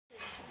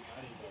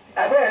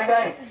abẹ́rẹ́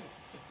báyìí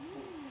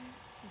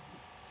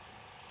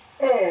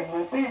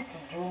mọ̀ pé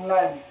ìtìjú ńlá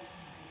ni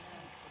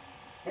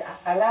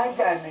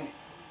alájà ni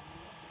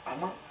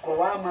àmọ́ kò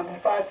wá mọ bí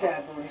fáàtì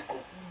àdórí kọ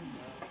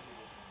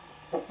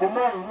òpó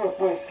márùn-ún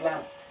òpó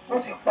Islam ó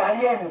ti parí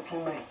ẹ̀nù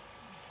túmọ̀ ẹ̀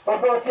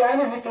ọ̀dọ̀ tí a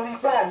ní nítorí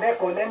pé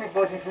àlẹ́kọ̀ọ́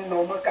lẹ́nìbọ́dì fi lọ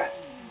Mọ́kà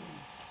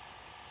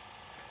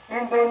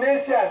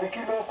Indonesia àbí kí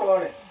ló kọ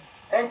rẹ̀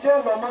ẹni tí ó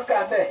lọ Mọ́kà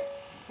bẹ́ẹ̀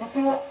ní tí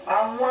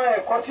àwọn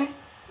ẹ̀kọ́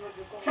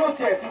tí ó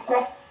tiẹ̀ ti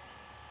kọ́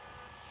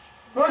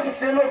wọ́n sì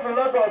ṣe lófin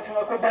lọ́dọ̀ tí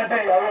wọ́n pé dandan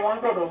ìyàwó wọn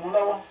gbọ́dọ̀ mú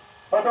lọ́wọ́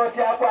ọ̀dọ̀ tí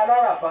a kọ́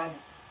aláràfà ni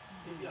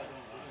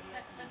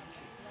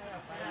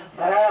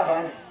aláràfà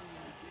ni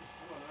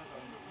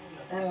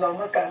ń lọ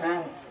Mọ́kà náà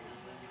nù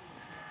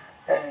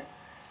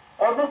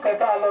ọdún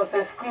kẹta lọ ṣe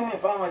screening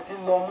fáwọn tí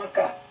ń lọ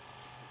Mọ́kà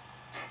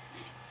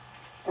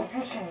ojú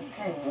sì ń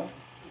tì mú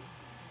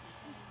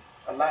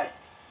aláì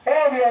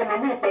ẹ̀rí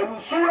ẹlòmíì pẹ̀lú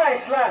súrà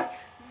Islam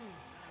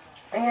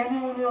ẹ̀yẹ ní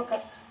wọn ní ọkà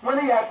wọn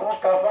ní ìyá kan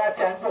kà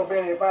fáti àgbọ̀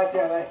bẹ̀rẹ̀ fáti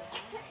ara ẹ̀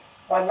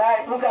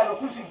wàláì tó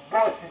kálukú sì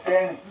bọ́ọ̀sì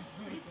sẹ́yìn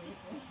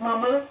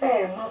màmá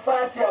ẹ̀ mọ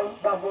fáti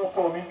àgbàbọ̀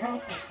ọkọ mi yóò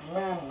kù sí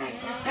náà nù.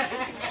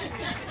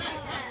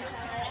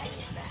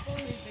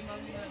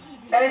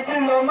 ẹ̀ tí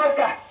ń lọ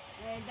Mọ́kà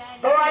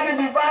lọ́wọ́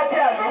níbi fáti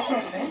àlòkù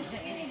sí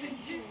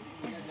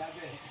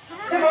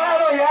níbo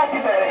àrò ìyá ti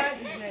bẹ̀rẹ̀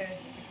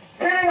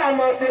sí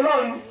ìlànà ọ̀sẹ̀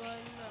lọ́nu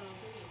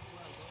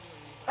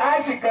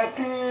ájì kan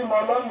tí mo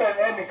lọ ń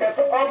bẹ̀rẹ̀ ẹnìkan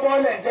tó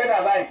ọgbọ́n lẹ̀ ń jẹ́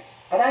dàbá yìí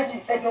alájì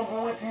ẹjọ́ bí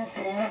wọ́n ti ń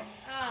sin yín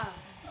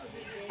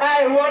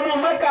àìwọ́nú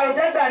Mẹ́kà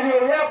ọ̀jẹ́dà ní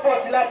orí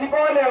airport láti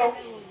bọ́ọ̀lẹ̀ o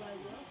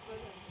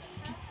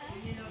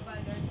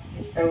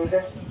ẹ̀rù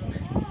sẹ́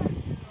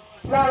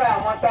lára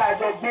àwọn tá a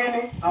jọ gbé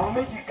ní àwọn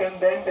méjì kan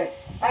bẹ́ẹ̀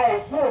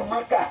àìkú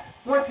Mẹ́kà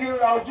wọ́n ti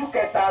ra ojú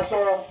kẹta aṣọ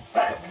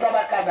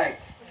Zabaka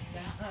night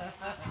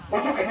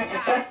ojú kejì ti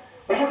tán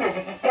ojú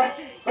kejì ti tán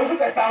ojú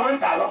kẹta wọ́n ń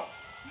tà lọ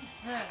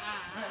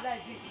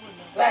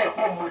láì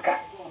kó Mẹ́kà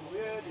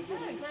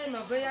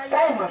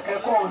sáì mọ̀kẹ́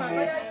kọ́ ò ní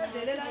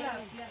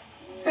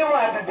ṣé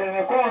wọ́n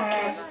àdìdìrín kọ́ ò ní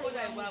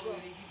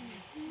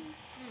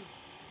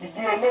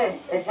ìdí eléyìí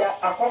ẹja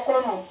àkọ́kọ́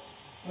nù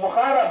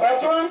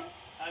muharabatun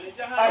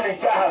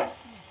alijahal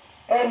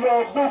ẹ lọ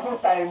gbógun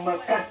ta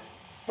ìmọ̀ká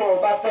tó o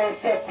bá fẹ́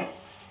sẹ́kù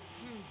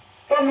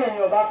tọ́mọ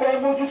èèyàn bá fẹ́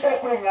mójú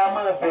sẹ́kù èèyàn á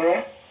máa bẹ̀ẹ́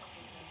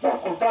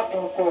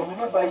dákun kọ mi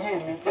ló bá yé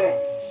mi jẹ́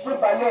ló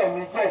bá lé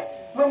mi jẹ́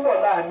ló bọ̀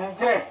láà mi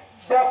jẹ́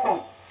dákun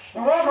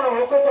ìwọ ọmọ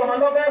òwe pé tọmọ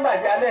ló fẹ́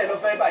bàjẹ́ alẹ́ ló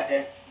fẹ́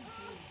bàjẹ́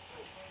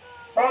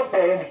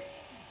ọbẹ̀ ni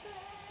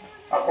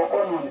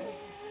àkọ́kọ́ nù ni.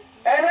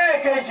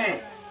 ẹlẹ́ẹ̀kejì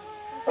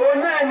òun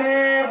náà ni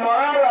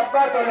mọ̀hárà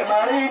pàtó lè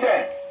máa rí ibẹ̀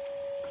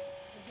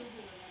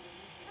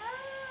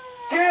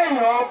kí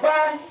èèyàn bá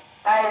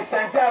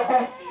àìsàn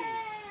jagun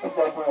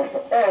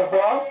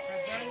ẹ̀gbọ́n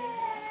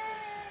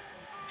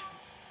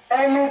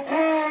ẹni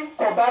tí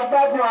kò bá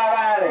gbádùn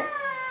ara rẹ̀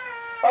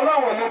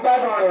Ọlọ́run ò lè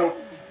gbádùn rẹ̀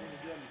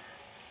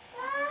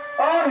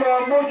o lọ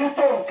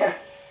mójútó nǹkan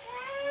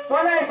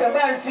wọn láìsàn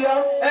bá ń ṣe ọ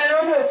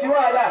ó lè sí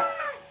wàhálà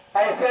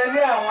àìsàn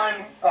ilé àwọn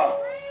ni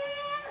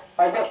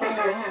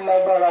àjẹpẹlẹ yìí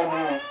lágbára ni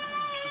o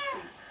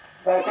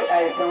pàṣẹ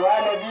àìsàn wa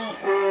lè bí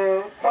ṣe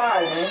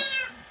fáàní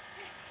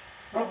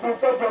gbogbo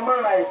tọjọ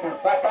mọ́ra àìsàn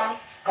pátá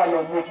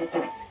kalọ̀ mójútó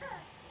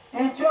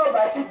ìtí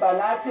ọba sì bà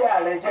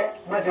láàfíà rẹ jẹ́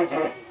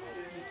mọ́jẹjẹ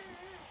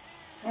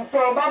ntọ́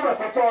ọba mọ̀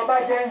pé tọ́ ọba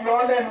jẹ́ ń yọ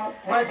ọ́ lẹ́nu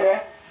mọ́jẹ́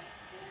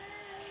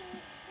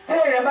tí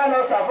èèyàn bá lọ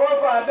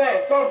ṣàfọ́fọ́ abẹ́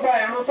tó gba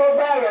ìrun tó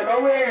gbá rẹ̀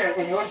lọ́wọ́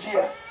èèyàn ó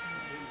jìyà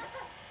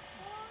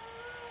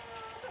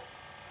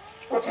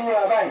ó ti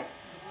yẹ báyìí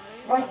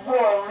gbogbo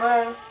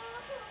ọ̀ràn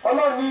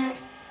Ọlọ́run ní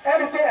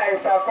ẹ̀rí pé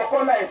àìsàn àkọ́kọ́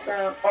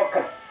láìsàn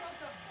ọkàn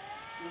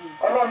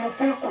Ọlọ́run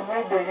fíìkù ló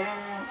gbè ní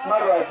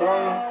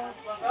maradon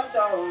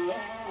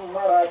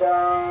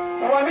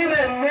wa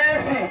minan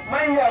nasi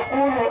man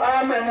yaqulu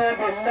amana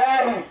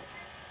billahi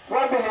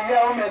wa bil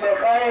yawmil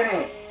akhir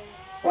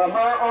wa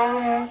ma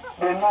hum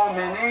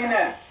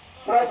bimu'minina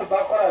Suratu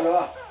Baqara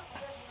lọ́wọ́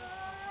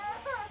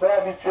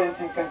bẹ́ẹ̀ bí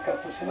 20 kankan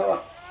tó sí lọ́wọ́.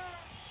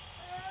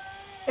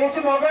 Ètí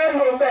mo fẹ́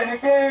lò ń bẹ̀ ni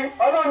pé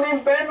Ọlọ́run ní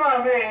bẹ́ẹ̀nù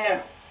àwọn èèyàn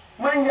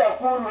man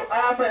yaqulu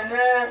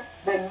amana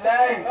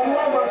billahi tí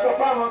wọ́n mọ̀ sọ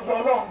pé àwọn gbọ́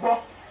Ọlọ́run gbọ́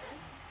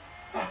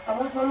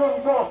àwọn gbọ́ Ọlọ́run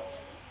gbọ́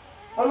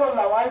Ọlọ́run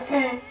làwọn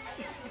sí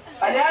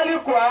àlẹ́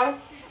àlìkò á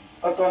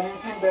ọ̀tọ̀ ní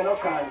ti ń bẹ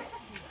lọ́kàn rẹ̀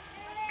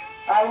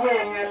àwọn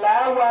èèyàn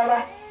làáwara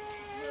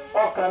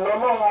ọkàn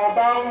lọ́lọ́run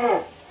ọba ń wò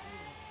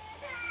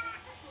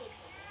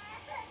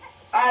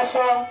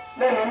aṣọ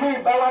lẹ́lòmíì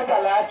bá wá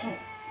sàlátù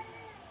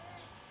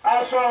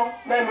aṣọ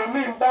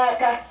lẹ́lòmíì bá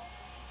ká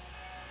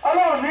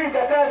Ọlọ́run ní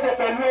nǹkan kan ṣe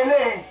pẹ̀lú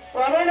eléyìí.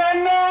 wa minan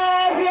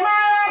nasi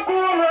man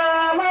yaqulu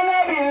amana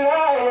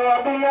billahi wa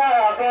bil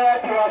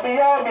akhirati wa bil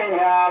yawmil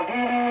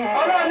akhir.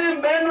 Ọlọ́run ní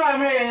bẹ́ẹ̀nù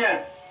àmì èèyàn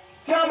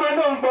tí ọmọ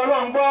náà ń gbọ́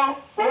lọ́n gbọ́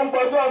òun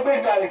gbọ́dọ̀ ọgbẹ́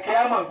ìdàlẹ̀ kí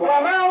á mọ̀ gbọ́. wa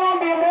ma hum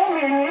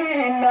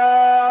bimu'minina.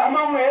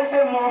 àmọ́ wọn èé ṣe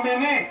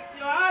mùmínì.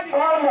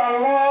 wọ́n lọ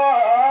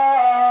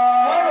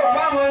wọ́n rò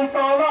fáwọn ń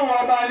tan Ọlọ́run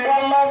ọba ni.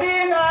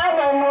 walladhina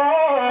amanu.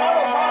 wọ́n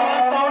rò fáwọn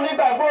ń tan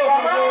onígbàgbọ́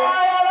òdodo.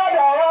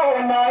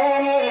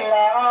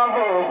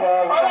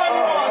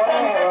 Ọlọ́run ọ̀tẹ̀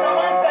ní kẹta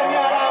máa ń tẹ̀mí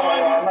ara wọn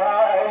ni.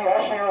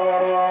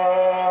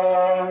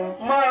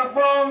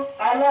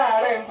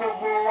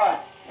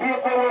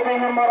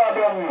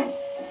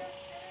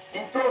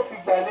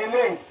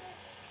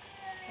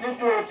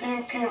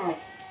 kírun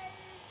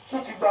tó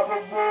ti gba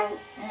gbogbo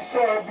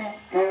iṣẹ́ ẹbí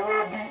èrò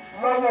ẹbí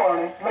lọ́wọ́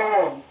rẹ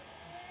lọ́wọ́ mi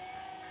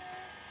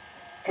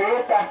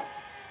kéèta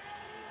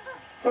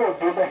tó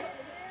débẹ̀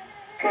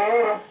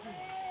kéèrè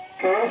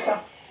kéèsàn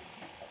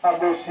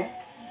àbòsí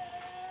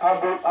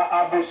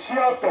àbòsí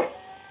ọ̀tọ̀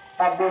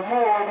àbòmú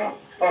orí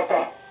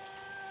ọ̀tọ̀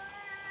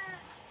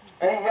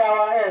ẹ̀yin yá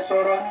wa ẹ̀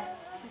sọ̀rọ̀ ni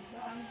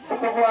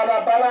gbogbo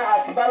alábálá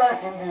àti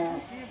báláǹsì ń bìrì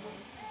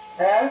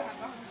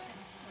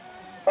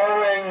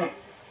ọ̀rọ̀ ẹ̀yìn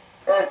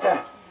ẹ̀tàn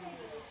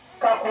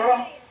kakura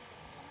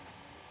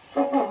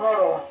sókù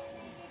nọ̀rọ̀ wa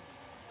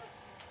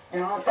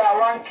ìrun tá a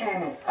wá ń kí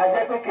ni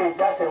ajẹ́ pé kì í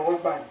já tẹ̀wọ́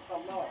gbà ní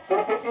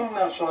torí pé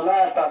inna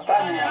salata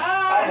tanha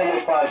anil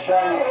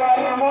fahsha'i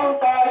wal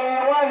munkari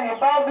wal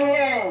baghi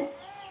ẹ̀yìn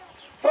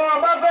tó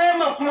o bá fẹ́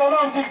mọ̀ pé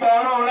ọlọ́run ti gbà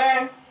ẹ̀rùn rẹ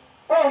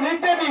o ò ní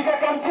débi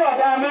kankan tí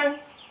ọ̀dà mẹ́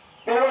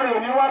èrò rẹ̀ ò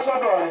ní wá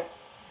sọ́dọ̀ rẹ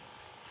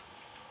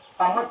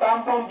àmọ́ tá a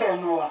ń bọ́ ń bẹ̀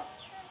nù wa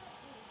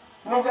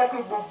ló jẹ́ pé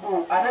gbogbo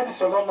Ànábì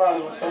sallallahu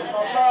alaihi wasallam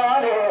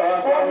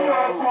ó ní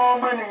ọkàn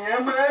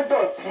ọmọnìyàn máa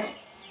dọ̀tí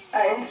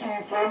àìsí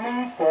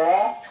ìfọ̀mífọ́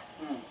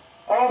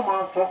ọmọ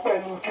fọ́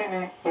pẹ̀lú kíni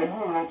pẹ̀lú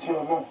ìrántí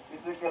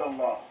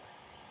Ọlọ́run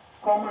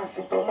kọ́ máa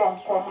ṣe tọ́lọ́run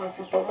kọ́ máa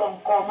ṣe tọ́lọ́run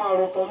kọ́ máa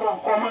ro tọ́lọ́run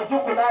kọ́ máa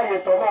jókòó láàyè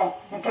tọ́lọ́run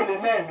nítorí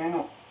mẹ́ẹ̀mí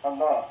nù.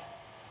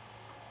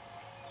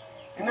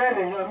 iná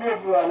ènìyàn mi ò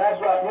fi wà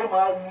ládùúgbà yóò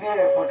máa lé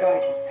ẹ̀fọn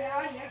káàkiri.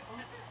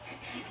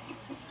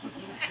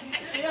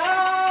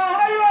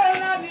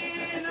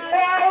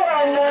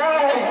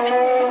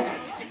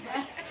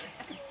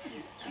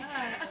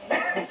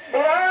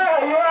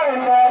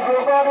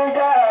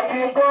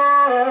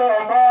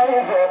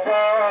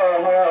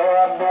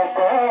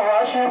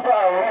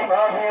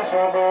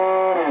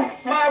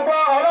 Máa gbọ́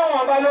ọlọ́run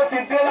ọba ló ti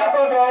dé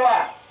látọ̀dọ̀ wa.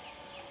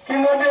 Kí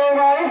ló dé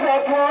wa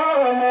ìṣẹ̀tún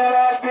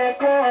òmìnira gbé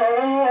kó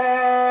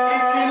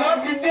ìkìlọ̀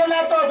ti dé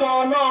látọ̀dọ̀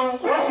ọlọ́run.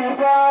 Ó sì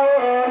bá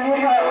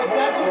onígbà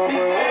ìṣẹ́tún ti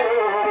dé.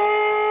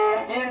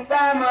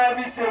 Ìta máa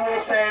fi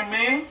ṣèwòsàn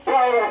ẹ̀mí.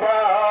 Wọ́n ò bá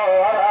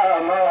ọ̀rá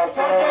máa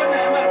tó. Tọ́jọ́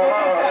náà máa tó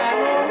ti ká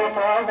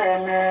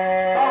ní.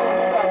 Báwo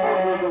ni bàbá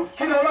olólo?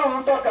 Kí ló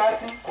lọ́run tọ́ka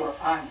sí?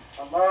 Kùránì.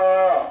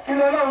 Kí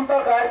ló lọ́run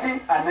tọ́ka sí?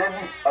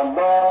 Ànábì.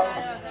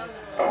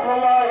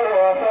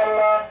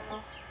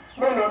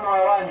 Mélòó nu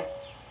àwa ni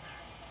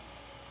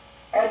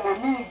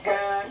ẹlòmíì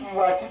gan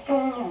ìwà tí tó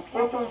ń lù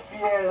ó tún fi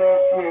ẹrẹ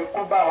tiẹ̀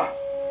kó bá wa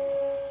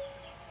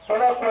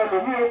tọ́lọ́pọ̀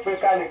ẹlòmíì ó pè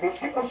kalẹ̀ pé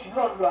tí oṣù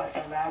náà lo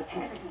àṣàlàátù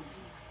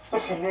ó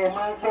sì ní ẹ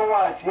máa ń gbọ́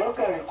wá sí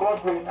ọkàn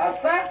rẹ̀kọ́ọ̀dù ẹ̀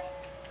àṣà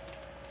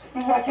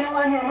ìwà tí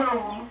wọ́n ní ẹ máa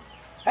wù ú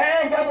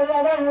jáde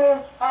lọ́wọ́ o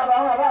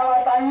àbáwọn àbáwọn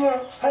àtàyè o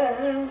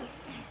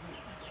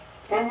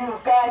ẹ̀yin ò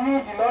ká ní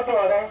ìdí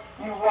lọ́dọ̀ rẹ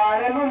ìwà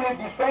rẹ ló lè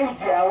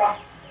dìfẹ́ǹdì àwa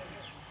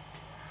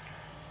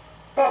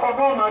tọkọ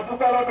bọ́ọ̀ máa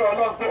dúpẹ́ lọ́dọ̀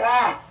ọlọ́run pé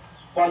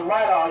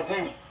wàlúwàlà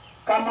ọ̀sìn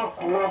ká mọ̀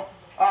kúrọ́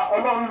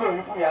ọlọ́run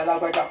lòyìn fún ìyá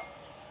alágbájá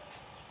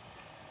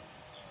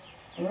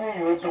inú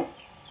ìyẹn ó dùn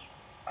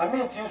àmì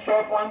tí ń sọ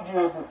fún ọ́ndì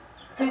odò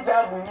síjà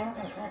àgbìyìn ń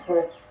tì sí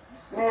fẹ́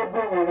ní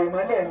ẹgbẹ́ wèrè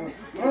mọ́lẹ̀ mi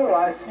yóò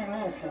wá sí ní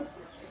ìsìn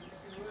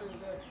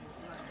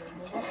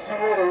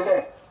ìṣirò rẹ̀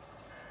lẹ̀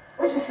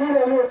ó sì sí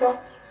ilẹ̀ lóòótọ́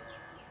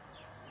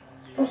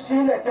tó sí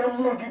ilẹ̀ tí wọ́n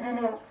mú gidi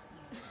ní o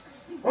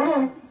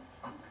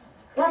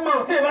wọ́n mọ̀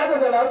tí ìbá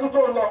tẹ̀sẹ̀ látú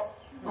tó lọ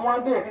ni wọ́n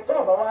bí èkì tó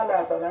ọ̀bá wà lá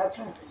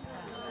àsàlátù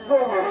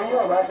lóò wèrè yín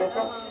ọ̀bá ṣe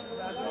tán.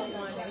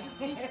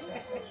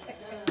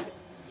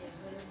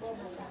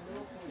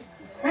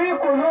 Bí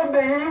kò ló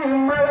bẹ̀yìn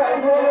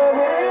mọ́ràdó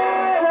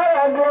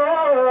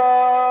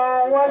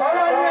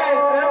ọlọ́ní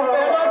àìsàn ń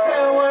bẹ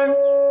lọ́kàn wọn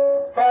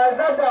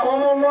fàzádà wọn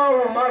mú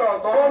mọ́rùn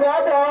mọ́rọ̀dọ́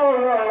ọlọ́wọ́n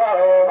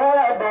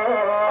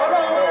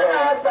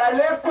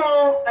àṣàlékún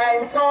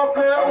àìsàn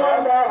ọkàn wọn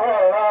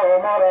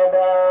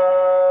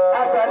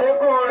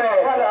àṣàlékún rẹ̀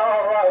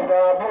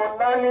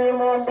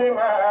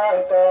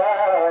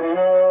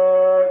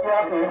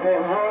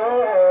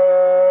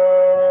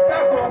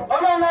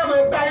ọlọ́run àmọ́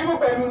ìgbà yín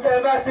pẹ̀lú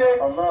tẹ́ bá ṣe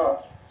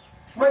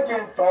méje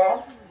ń tọ́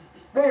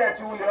gbéyàn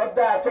tí wulẹ̀ ọ́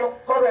dáa tó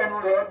kọ́rọ̀ ẹnu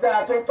rẹ̀ ọ́ dáa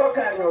tó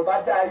tọ́kàn rẹ̀ ọba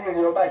dá ayé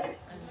rẹ̀ ọba jẹ́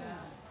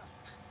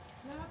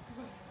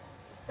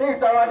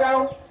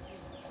ìsàwádáwó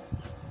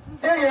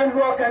tí èèyàn lu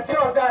ọkàn tí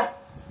ọ̀ dáa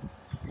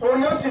òun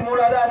ni ó sì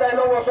múra dáadáa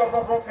lọ́wọ́ sọ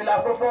funfun fìlà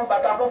funfun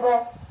bàtà funfun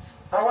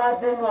àwọn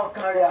adénú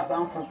ọkàn rẹ̀ àbá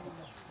ń funfun.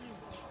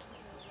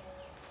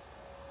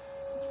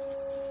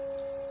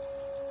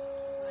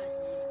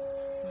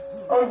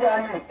 ó yá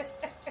ni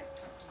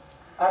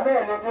àmì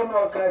ẹ̀lẹ́dẹ́nu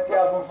ọkàn tí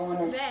a funfun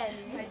ni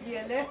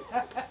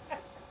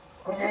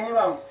kò yẹ yín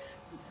báwọn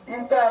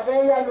níta fẹ́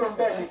yá ló ń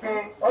bẹ̀ ni pé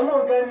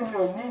ọlọ́ọ̀gẹ́ ni mi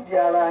ò nídìí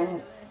ara yín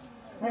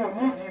mi ò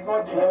nídìí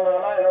bọ́dì mi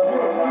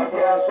ò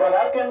nídìí aṣọ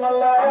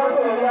àwọn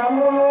tí ìyá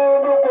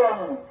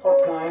múlòdókòmù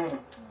ọkàn yìí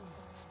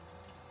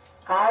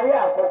àárẹ̀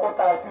àkọ́kọ́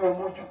tá a fi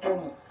mójútó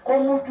mu kó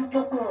mójútó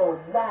pé ọ̀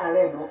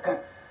láàárẹ̀ lọ́kàn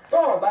tó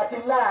o bá ti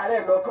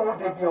láàárẹ̀ lọ́kàn ó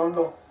débi ọ̀ ń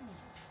lọ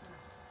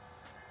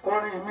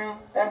orin mi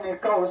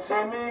ẹnìkan ò ṣe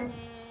mí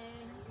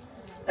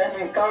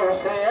ẹnìkan ò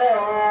ṣe ẹ́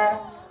o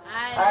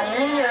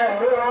àníyàn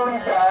ló ń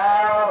dà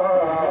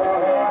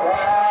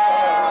wá.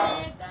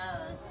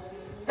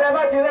 tẹ́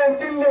bá ti rẹ́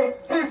ti ń lé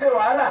tí ń ṣe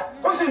wàhálà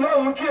ó sì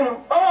lóhùn kírun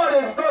ọwọ́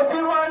rẹ̀ sì tó ti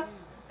wá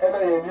ẹ lọ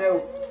yẹ̀ mí ẹ o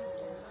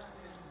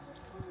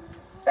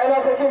ẹ lọ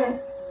ṣe kí ni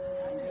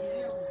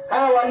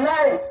àwọn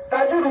láì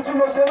tajúdù tí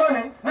mo ṣe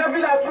lónìí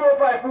náfìlà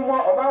 205 fún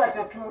wọn ọba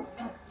àṣẹ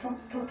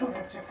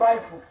 255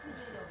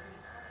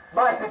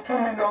 bá a ṣe 2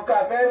 million ká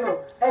fẹ́ lò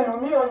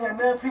ẹlòmíràn yẹn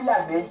náfìlà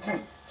méjì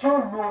tí ó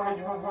lo orin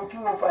ju gbogbo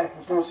 205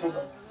 tó ṣe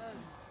lọ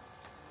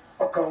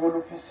ọkàn wo ló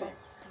fi ṣe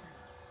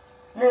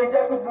lè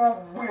jẹ́ pé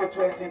gbogbo ètò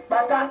ẹ̀sìn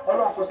pátá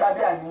ọlọ́run kò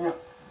sábẹ́ àníyàn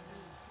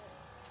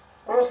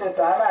ó ṣe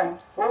sàárà ni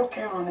ó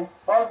kírun ni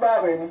ó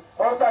gbààwẹ̀ ni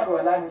ó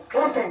ṣàlùwàlá ni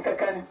ó ṣe nǹkan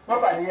kan ni wọ́n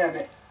fà níyàn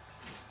bẹ́ẹ̀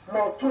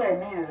lọ tún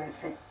ẹ̀mí rẹ̀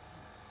ṣe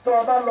tó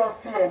o bá lọ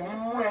fi ẹ̀mí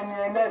mú ẹni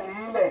ẹlẹ́ni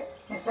ilẹ̀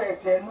iṣẹ́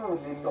ti ẹnu ò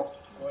lè lọ.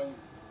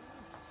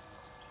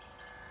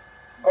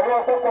 ọwọ́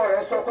kọ́kọ́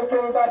rẹ̀ sọ pé tó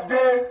o bá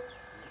dé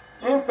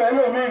ìfẹ́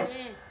lómi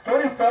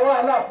torí ìfẹ́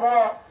wàhálà fún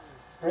ọ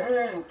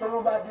tó o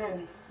bá dé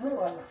ni ní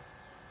wàhálà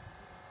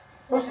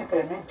ó sì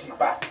fẹ̀mí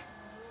jìpá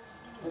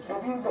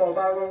ìṣèlú ìgbà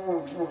ọba rówó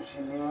òun ò sì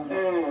ní ọ̀nà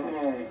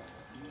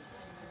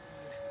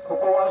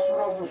ọkọ̀ wa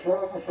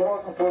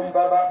sọ́rọ́gùn torí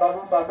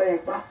bàbá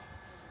ipá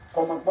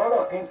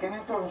kọ̀mọ̀gbọ́rọ̀ kínkínní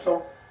tó ń sọ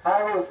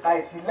àrò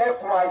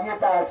àìsílẹ̀kùn ayé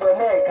tá a sọ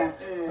lẹ́ẹ̀kan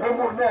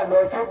lóbò náà lọ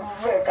tó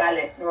burú ẹ̀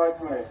kalẹ̀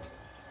níwájú rẹ̀.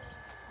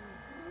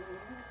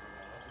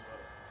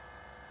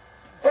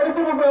 sẹ́ni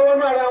tí gbogbo ẹ̀wọ̀n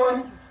náà ara wọn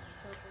ni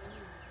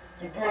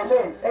ìdí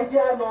eléyìí ẹ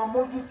jẹ́ á lọ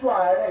mójútó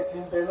àárẹ̀ tí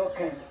ń bẹ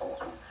lọ́kàn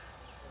ẹnìkọ̀ọ̀kan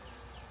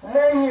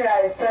lẹ́yìn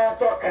àìsàn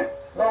tọkàn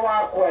lọ́wọ́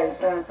á kó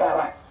àìsàn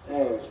tara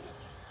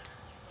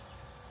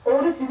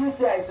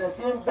oríṣiríṣi àìsàn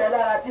tí ń bẹ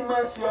lára tí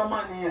máa ń ṣe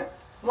ọmọnìyàn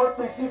wọ́n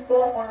pín sí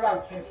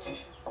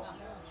 450.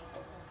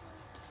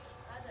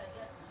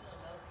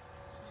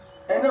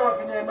 ẹni wọn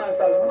fi ní ẹ máa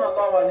ṣàzùmúnà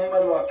lọ́wọ́ ní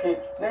mẹ́lúwàkè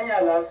lẹ́yìn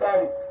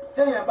àlàásàrì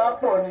téèyàn bá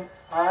pọ̀ ní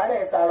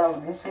àárẹ̀ tara ò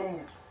ní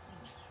séèyàn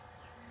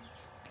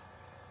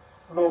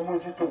lọ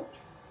mójútó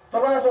tó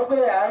bá sọ pé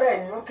àárẹ̀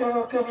yìí ó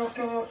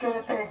kéré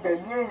tẹ́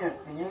ìgbẹ̀mí èèyàn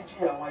èyí ń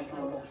jìyà wájú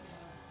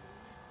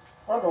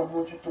ọ̀nà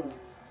mójútó ni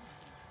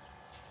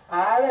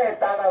àárẹ̀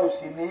tara ò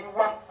sì ní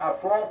wá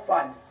àfọ́fà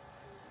ni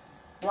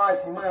wọ́n á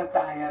sì máa ta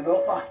àyàn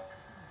lọ́fà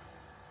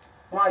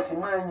wọ́n á sì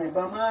máa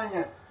yìnbọn máa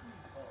yàn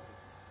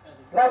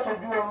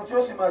látọjú oorun tí ó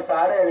sì máa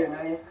sàárẹ̀ rẹ̀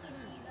láyé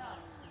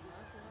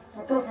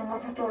nítorí fi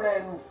mójútó rẹ̀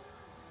nù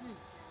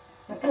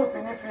nítorí fi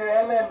ní fi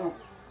rẹ̀ lẹ́nu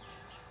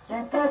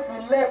nítorí fi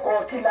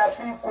lẹ́kọ̀ọ́ kí la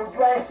fi kojú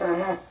àìsàn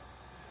náà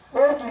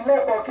ó fi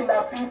lẹ́kọ̀ọ́ kí la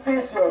fi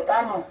fèsì ọ̀tá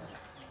náà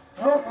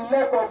ló fi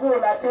lẹ́kọ̀ọ́ bó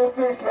la ṣe ń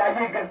fèsì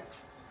ayé gan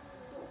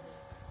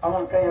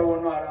àwọn nǹkan yẹn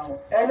wọnú ara wọn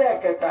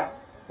ẹlẹ́ẹ̀kẹta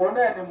òun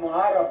náà ni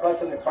mohara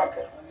battle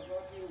fakir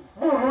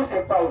bóòlù ṣe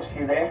pa òsì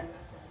rẹ̀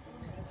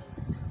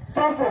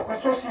tó ń fòpin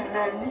tó sì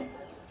lẹ́yìn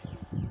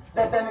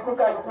dandan ni kó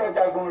kálukú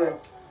ọjàgun rẹ̀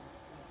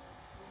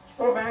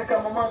obìnrin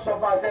kan mo máa ń sọ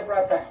fún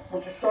several times mo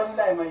ti sọ ní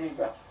láì máa yé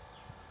gbà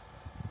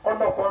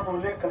ọlọ́kọ̀ ọ̀nà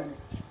ilé kan ni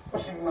ó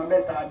sì gbìmọ̀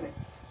mẹ́ta abẹ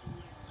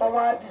wọ́n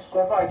wá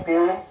discover pé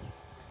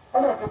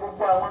ọ̀nà pé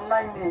gbogbo àwọn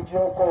lineage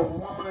ọkọ̀ òun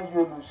wọ́n máa ń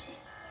yọ lòsì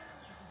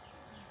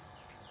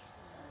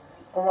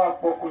wọ́n wá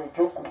pọkọ̀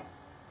ìjókòó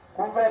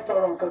kó fẹ́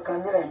tọrọ nǹkan kan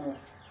lẹ́ẹ̀mú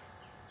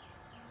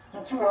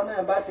tí wọn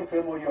náà bá sì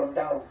fẹ́ mo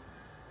yọ̀ǹda o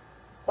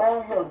wọ́n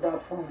yọ̀ǹda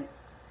fún mi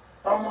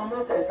ọmọ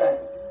mẹ́tẹ̀ẹ̀ta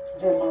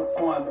jẹ́ máa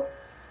kún wa lọ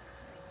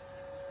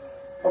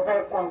ọ̀fẹ́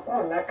kún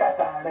kúrò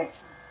lákàtà rẹ̀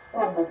kó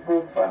gbogbo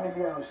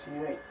family house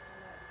rẹ̀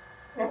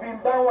ibi ń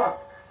bá wà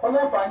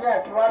ọlọ́fààní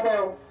àti wábẹ́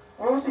o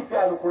wọ́n sì fi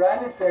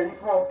àlùkùránì sẹ̀rí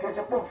fún ọ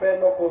kése pò fẹ́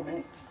lọ́kọ mi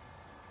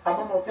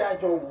àmọ́ mo fi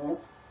àjọ wò ó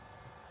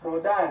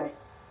bọ̀dá rẹ̀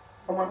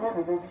ọmọ mélòó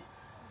ló bí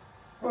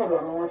bóò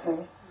lọ́rọ̀ wọn ṣe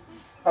rí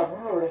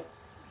àbúrò rẹ̀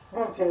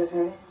bóò tiẹ̀ ṣe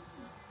rí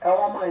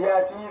àwọn ọmọ ìyá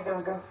àti yín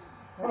gangan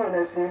bóò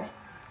lẹ ṣe rí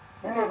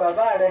nílé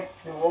bàbá rẹ̀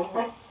ìwọ ń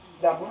gbé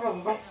làbúrò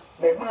ń gbé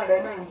lẹ́gbọ́n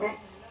rẹ̀ náà ń gbé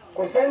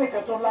kò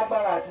sẹ́nìkan tó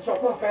lágbára àti sọ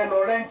pé òun fẹ́ lọ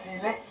rẹ́ǹtì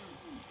ilé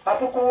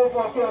atukọ̀wé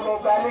fún ọ pé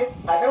ọlọ́gba lé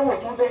àdéhùn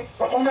tún dé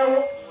ọ̀tún náwó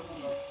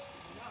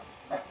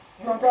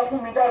yọ̀ǹda fún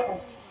mi dákun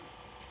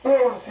pé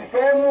o sì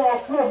fẹ́ mú ọ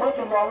kúrò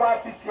mọ́tò lọ wá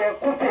fi tiẹ̀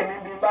kú tèmi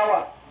bí bá wà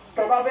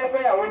tó bá fẹ́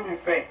fẹ́yàwó mi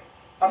fẹ́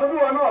àmọ́ bí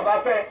wọn náà bá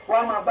fẹ́ wá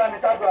máa bá mi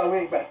tábìlì àwọn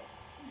ìgbà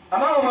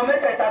àmọ́ àwọn ọmọ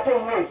mẹ́tẹ̀ẹ̀ta tó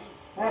ń wò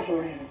wọ́n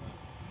sòrí rẹ̀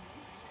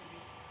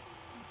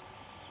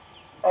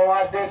ọwọ́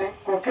adélé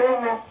kò kéwò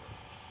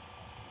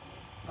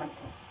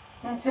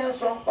ní tí ń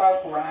sọ ń pa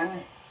Kùránì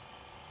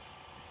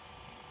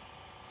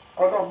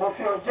ọlọ́run mo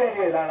fi ọjọ́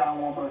ìrè lára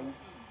àwọn ọmọ mi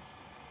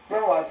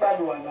yóò wá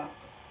sálùwàlá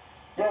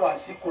yóò wá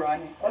sí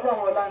Kùránì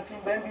ọlọ́run ọlá tí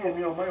ń bẹ́ ń bí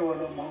èmi ọmọ ìwọ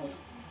lọmọ òun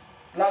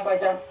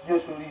lágbájá yóò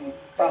sórí ni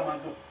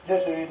tàmàdò yóò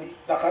sórí ni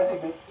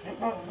làkàṣègbè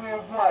gbogbo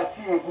egun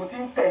àti ègún tí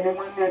ń tẹ̀lé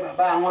wọn lé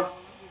bàbá wọn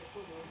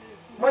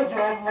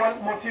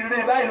mo ti rí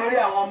báyìí lórí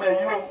àwọn ọmọ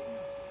yìí o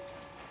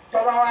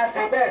tọ́ba wá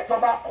ṣe bẹ́ẹ̀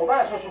tọ́ba kò bá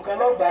àṣoṣù kan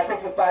lọ́gbàá tó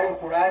fi parí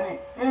Kùránì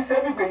ní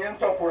sẹ́bìgbè yẹn ń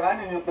tọ́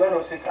Kùránì ní pẹ́ lọ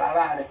sí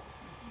sàárà rẹ̀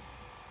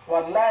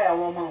wàláì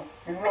àwọn ọmọ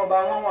ìlú ọba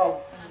wọn wà o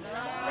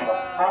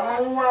àwọn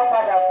ń wá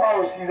padà pa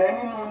òsì rẹ̀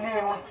nínú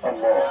ilé wọn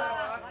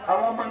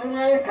àwọn ọmọ ní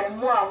wọn ẹsẹ̀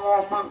mú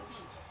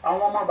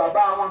àwọn ọmọ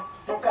bàbá wọn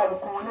tó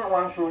kálukú wọn náà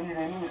wọn ń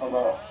ṣoríire ní ìsìn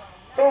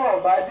tó o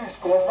bá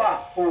discover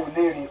o ò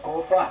lè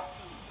recover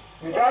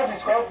without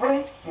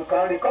discovering you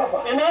can recover.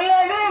 ìnáwó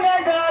ní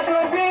ìdájọ́ tó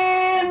fi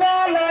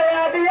náà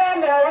láyà díẹ̀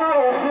náà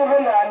òṣùwò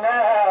lànà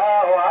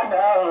wà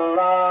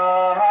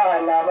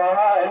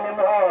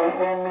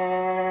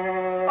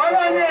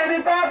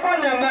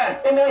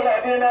إن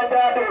الذين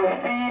جادوا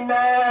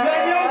فينا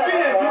lẹ́ni ó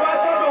gbìyànjú wá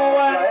sọ́dọ̀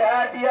wa.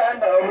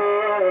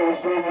 ليهدينهم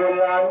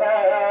سبلنا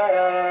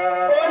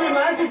ó ní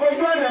màá sì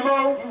fojú ọ̀nà mọ́.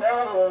 إن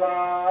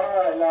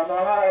الله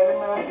لمع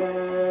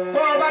المحسنين. tó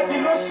o bá ti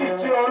lọ sí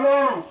ti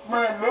ọlọ́run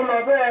máa lò lọ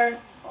bẹ́ẹ̀.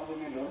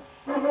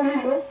 lọ́dún mi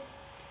lò.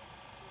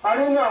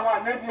 àrínú àwọn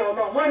ànábì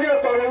ọlọ́run wọ́n ní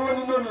ọ̀tọ̀ rẹ̀ wọ́n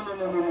ní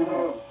no.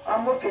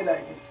 I'm okay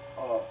like this.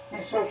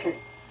 It's okay.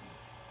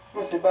 bó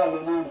ṣe bá a lọ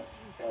náà nù.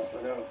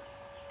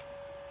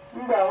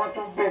 nígbà àwọn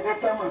tó gbé dé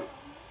sẹ́mọ̀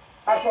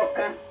aṣọ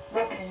kan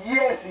ló fi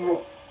yíẹ̀sì wọ̀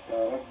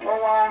wọ́n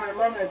wá rìn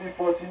lọ́nà bíi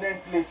 49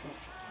 places.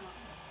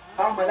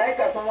 àwọn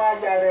màláíkà tó wá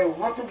ya rẹ̀ o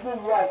wọ́n tún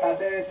gbóòwò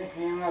àtàbẹ́rẹ́ ti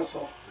fi rán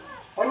sọ.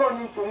 ọlọ́run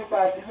nítorí pa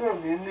àti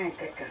lóòní ní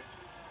kankan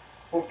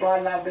òtún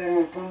alábẹ́rẹ́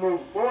òtún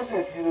lóòrùn ó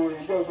ṣèṣì rò rẹ̀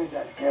ìjọ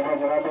ìgbéjà kí ẹ bá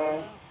jọ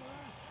lábẹ́rẹ́.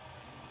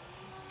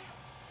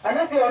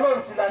 Ànábì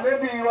ọlọ́run sì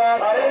lànàbí wa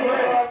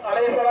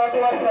alayhi salatu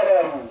wa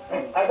salam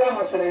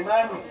Azamu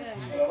Suleimani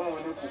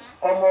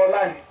ọmọ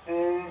ọlá ni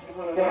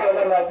ilé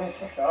ọlọ́lá bí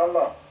sí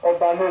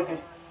ọba lóbi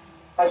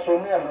aṣọ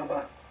ní àlọ́ba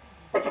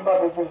ó tún bá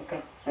gbogbo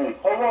nǹkan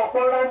ọwọ́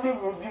ọpọ́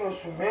rándìwò bí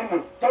oṣù mélòó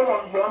tọ́lọ̀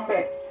ń yọ ń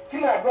bẹ̀ kí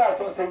làgbà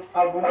tó ṣe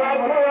àbúrò.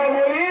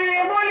 àfọwọ́mọ yìí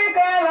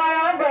mọ́líkà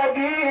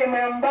làbàgì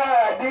mẹ́mbà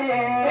dín.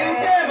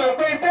 ìtẹ́ ìmọ̀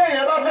pé ìtẹ́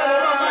èèyàn bá fẹ́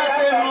lọ́wọ́ máa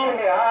ṣe mọ́.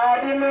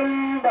 àdín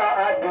mẹ́mbà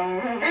dín.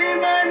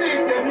 ìmánì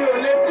tèmi ò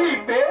lè tí ì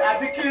gbé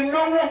àti kí n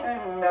lówó.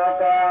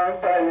 nàkà ń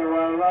tàlẹ̀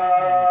wà wá.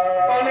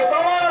 ọ̀nà tó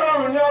wá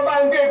rọrùn ni ọba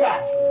ń gbé gbà.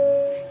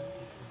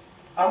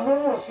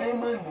 àmúwò ṣe é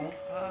mọ̀ ní.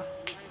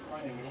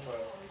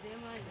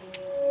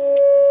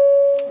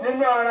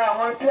 nínú ara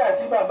àwọn tí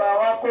àti bàbá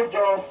wa kó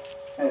jọ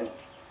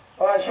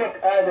ọba Sheikh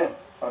Adam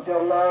ọdẹ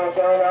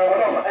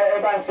ọlọ́run ẹ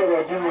bá ń ṣe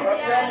rọ̀jú mi.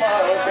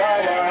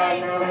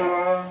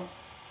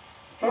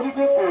 torí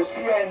pé kò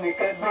sí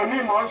ẹnìkan gbòmí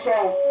mọ́ ń sọ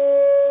o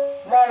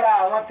lára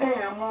àwọn tí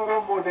èèyàn mú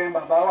rómọdé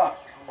bàbá wa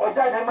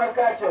ọjáde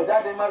márkàsì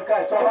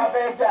tó bá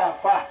fẹ́ jà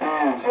fà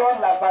tí ó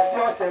làpá tí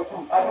ó ṣẹ́kù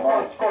àdúgbò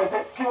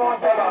kí wọ́n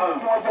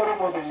jẹ́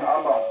rómọdé yìí.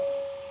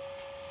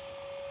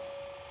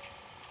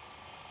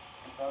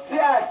 tí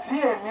àti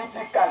èmi ti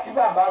kà tí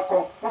bàbá kọ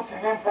ó ti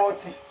lé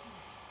 40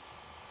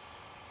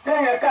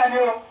 téèyàn ká ní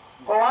o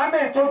kò wá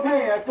mẹ́rin tó gbé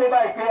èèyàn tó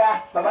báyìí pé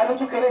bàbá ló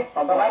tún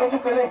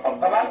kéré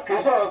bàbá kì í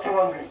sọ̀rọ̀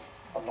 200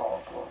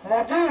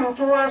 mọ̀dúrù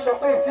tí wọ́n sọ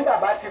pé tí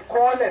bàbá ti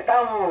kọ́ lẹ̀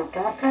táwọn ò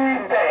tún tí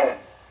ń tẹ̀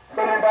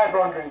tó lé 500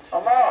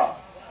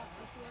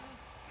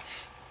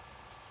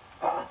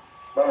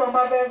 bọ́lá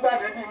bá fẹ́ gbà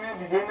níbi mi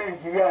dìde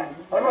Nàìjíríà ni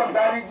ọlọ́run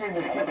dáríjì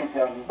mi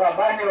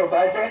bàbá ni ọba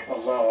jẹ́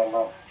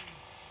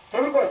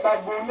torí kò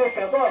sagbo ilé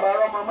kan tó ọba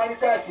ọmọ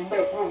Amẹ́ríkà sí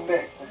bẹ́ẹ̀ kúrò ń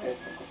bẹ̀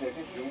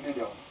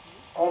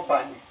ọba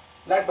ni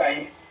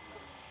lágbàáyé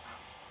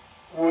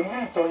wòlíì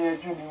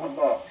ìtọ́yẹjú ni wọ́n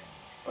bọ̀.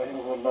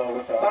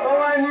 bàbá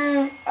wa ní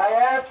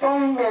àyà tó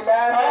ń gbè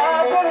lára. àyà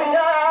tó ń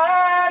yá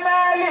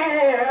náàlì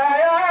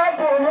àyà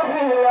tó ń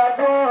sì là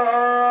tó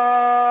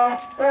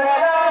rẹ̀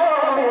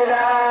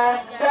lọ́mìnira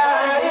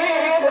dáì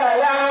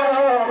dàlá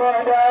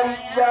ọ̀rọ̀dà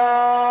ìyá.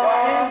 wà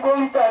ní kó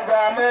ń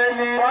tàzà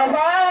mẹ́lẹ̀. wà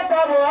bá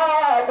tàbọ̀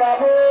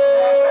àtàbọ̀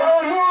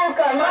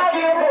olùkà má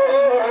kí mo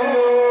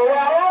lò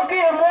wà ó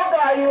kí mo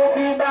kà yóò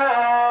ti bá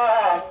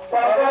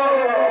wà bọ́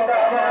ọ̀gá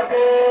má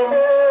dé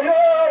mo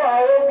yóò wà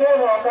ó kí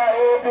mo kà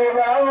yóò ti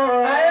bá.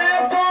 àyà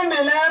tó ń gbè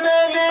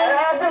lámẹ́lẹ̀.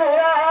 àyà tó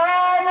yá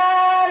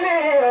máàlì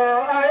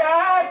àyà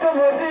tó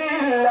mo sì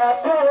là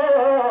tó.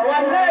 wà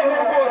láì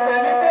gbogbo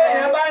ìsẹ̀mí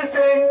téèyàn bá ń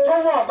ṣe tó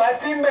wọ̀n bá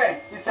sí mbẹ̀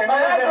ìsẹ̀mí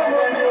àyà tó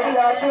mo sì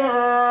là tó.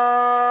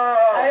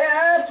 àyà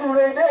tó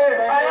rédé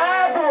rẹ̀. àyà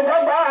tó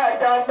dọ́gba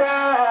àjàgbá.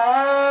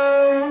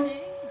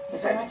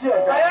 ìsẹ̀mí tí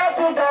ọ̀dà. àyà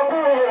tó jàkú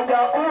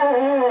jàkú.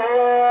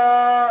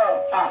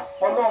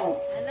 ọlọ́run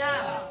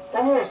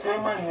owó ò ṣe é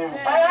mọ̀ ní o.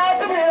 àyà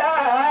tó bí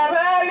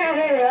àmàlì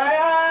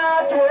àyà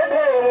tó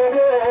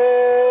dèrèdè.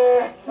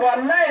 wà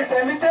láì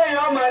ìsẹ̀mí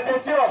téèyàn máa ṣe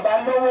tí ọ̀bá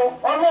lówó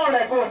ọlọ́run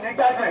rẹ̀ kò ní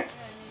gbádùn ẹ̀.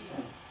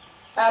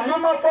 àmọ́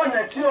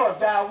mọ́fọ̀nà tí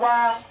ọ̀dà wá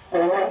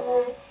owó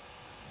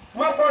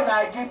mọ́fọ̀nà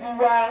agídí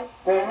wá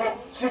owó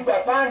ṣùgbà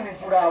fáànì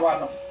jura wa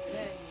lọ.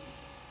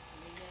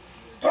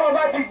 tó o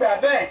bá ti gbà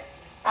bẹ́ẹ̀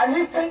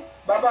àníntí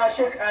bàbá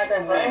Sheikh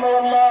Adam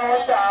rahimahullahu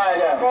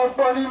ta'ala. mo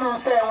gbọ́ nínú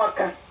iṣẹ́ wọn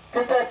kan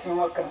kẹsẹ̀tì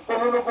wọn kan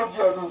olólógójì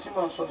ọdún tí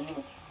mo ń sọ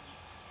yìí.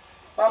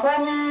 bàbá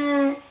ní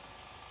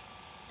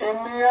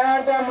èmi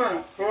Ádámà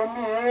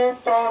èmi ń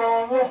tọrọ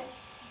owó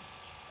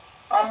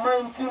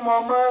àmọ́ tí mo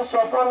máa ń sọ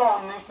fọ́lọ̀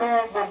ni pé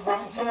gbogbo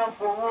ohun tí wọ́n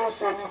fowó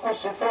ṣe ni kó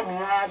ṣe fẹ́mi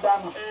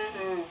Ádámà.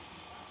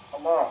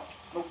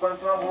 gbogbo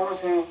tí wọ́n fowó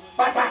ṣe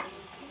pátá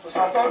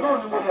ṣàtọ́dún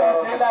ni mo ti ń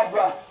ṣe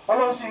ládùúgbà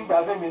ọlọ́run sì ń gbà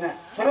fẹ́mi náà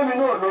torí mi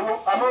náà lówó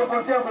àmọ́ gbogbo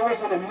tí wọ́n fowó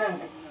ṣe lèmi náà ń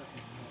sè.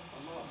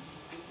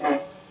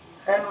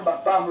 ẹnu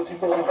bàbá mo ti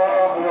gbọ́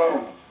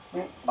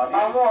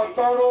àwọn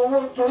ọ̀tọ̀rọ̀ owó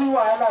torí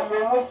wàhálà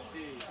lówó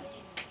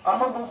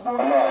àmọ́ gbogbo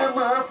tí wọ́n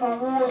máa ń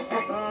fowó ṣe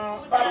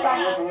pátá.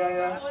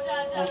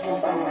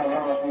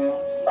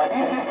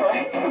 àdìsí sọ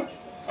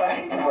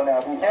ìwọlẹ̀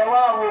àbí. ẹ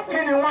wá wò kí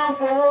ni wọ́n ń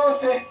fowó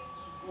ṣe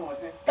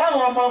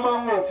táwọn ọmọ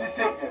wọn ò ti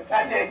ṣe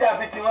láti ẹ̀jẹ̀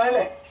àfi tiwọn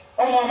lẹ̀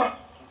ọmọ.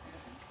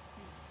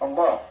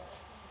 Allah.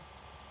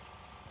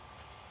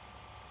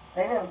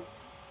 ẹ̀yẹ́ mi.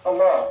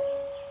 Allah.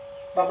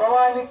 bàbá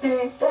wa ní kí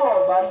tó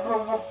ọba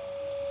lówó.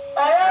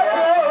 ayé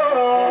tí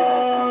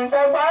òun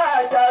dàgbà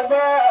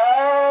àjàgbá.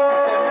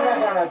 ìṣẹ̀lẹ̀ náà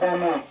dára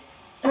dáná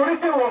torí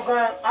pé wọ́n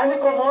gan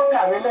aníkọ́mọ́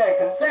kàwé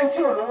lẹ́ẹ̀kan sẹ́yìn tí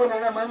olówó ni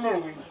náà máa ń lè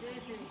wé.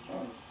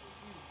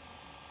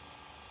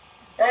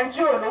 ẹni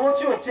tí olówó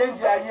tí ò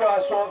change ayé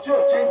aṣọ tí ò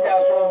change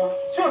aṣọ ọmọ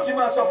tí ò ti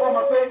máa sọ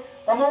fọ́mọ pé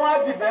ọmọ wa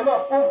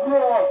develop ó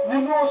grow up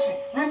nínú òṣì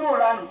nínú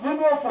ìranù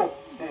nínú òfò.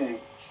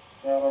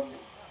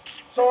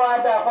 sọ wá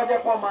dáa kọjá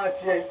pọ̀ máa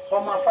tiẹ̀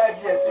ọmọ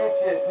 5 years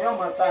 8 years ní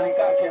ọmọ sáré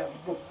káàkiri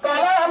àdúgbò.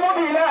 kàlámù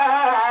bìlà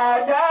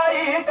àjà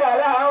yìí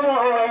kàlámù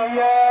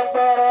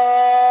ìyẹpẹrẹ.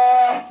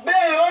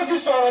 bẹ́ẹ̀ ó sì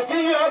sọ̀rọ̀ tí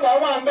yóò bá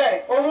wà ń bẹ̀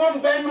owó ń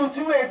bẹ́nu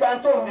tí wọ́n gbà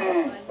tó ń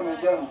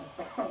bọ̀.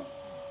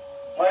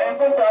 wọ́n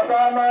kò tà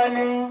sáà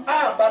ní.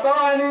 bàbá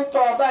wa ní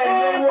tọ́ ọba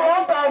ìlú kò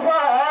tà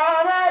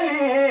sáà ní.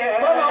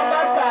 bọ́lá ọba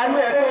sàánú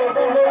ẹ̀ tó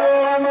tó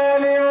lọ́wọ́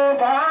ní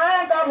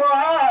fàátàmọ́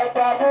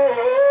àgbàbọ̀.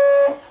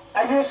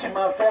 ayé ó sì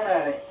máa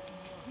fẹ́ràn rẹ̀.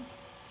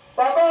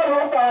 Fakọ́rù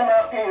kànà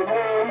kìbò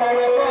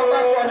ọ̀rọ̀ tó ọba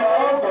sọ ni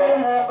wọ́n gbọ́.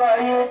 mú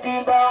kayé ti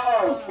bá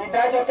hàn.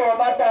 ìdájọ́ tó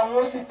ọba dá wọn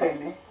ó sì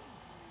tẹ̀lé.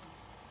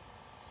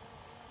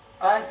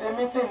 à ń ṣe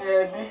mítìnì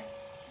ẹbí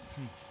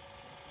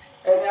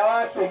ẹni àwa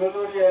ń pè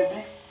lórí ẹbí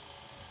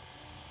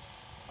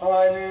àwa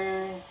ní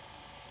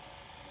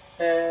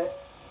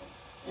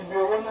ibi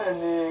owó náà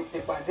ni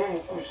ìpàdé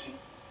yìí kù sí.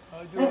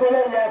 níbo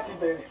lẹ́yìn á ti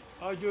bẹ̀rẹ̀.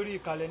 ọjọ́ orí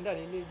kàlẹ́ndà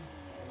nílé yìí.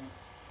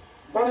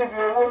 ó níbi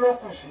owó ló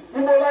kù sí.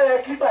 níbo láyẹ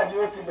kí ìpàdé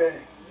ó ti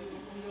bẹ̀rẹ̀.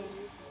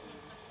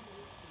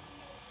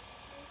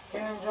 kí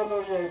ni jó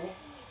lórí ẹbí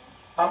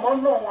àmọ́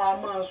náà wọn a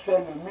máa sọ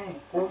ẹlòmíì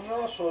oní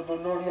ọ̀sọ̀dọ̀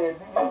lórí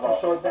ẹbí yóò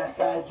sọ da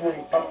ṣáájú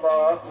ẹ̀ka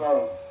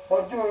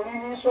ọjọ́ orí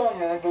ní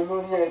sọ̀yàn ẹ̀dọ̀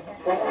lórí ẹbí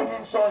owó ní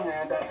sọ̀yàn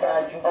ẹ̀dà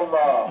ṣáájú.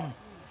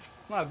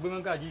 wọn àgbé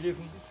wọn ká jíjẹ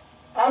fún.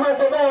 a máa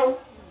ṣe bẹ́ẹ̀ o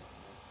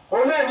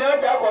òun náà ni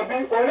ọjà kọ̀ bí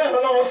òun náà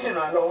lọ́wọ́ sì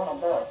ràn lọ́wọ́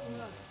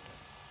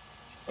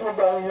tí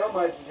gbogbo àwọn èèyàn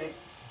máa dìde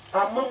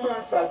àmọ́ máa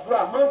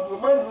ṣàdúrà má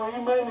lu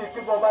yín mẹ́rin kí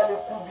bọ́ bá lè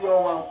kú bí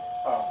ọwọ́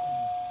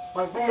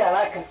máa gbé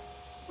yàrá kan.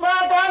 ما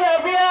كان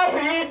بها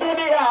في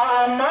الدنيا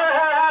أما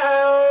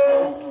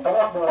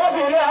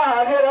وفي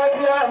الآخرة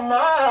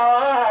أما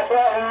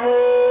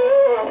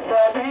ضلوا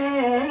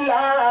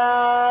سبيلا.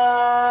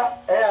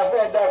 ẹ yà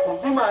fẹ́ dákun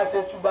bí màá ṣe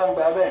tú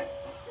gbangba bẹ́ẹ̀.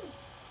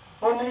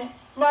 ó ní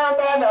ما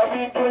كان في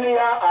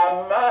الدنيا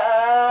أما.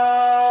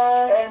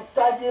 ẹ̀ ń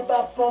tájé bá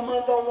bọ́mọ́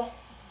lọ́wọ́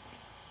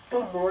tó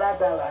lò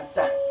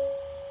rádaràda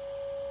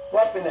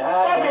wọ́n fi lè ha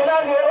rẹ̀.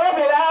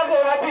 وفي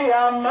الآخرة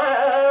أما.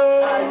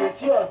 ààyè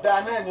tí ọ̀dà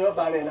náà ni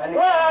ọba rẹ̀ lálẹ́.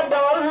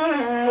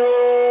 وضلوا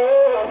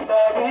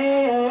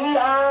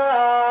سبيلا.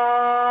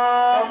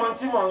 ọmọ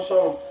tí mò ń sọ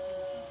o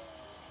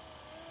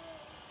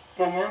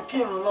èèyàn ń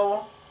kírun lọ́wọ́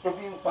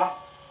ebi ń pa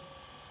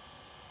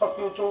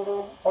ọpẹ́ tó ró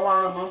ọmọ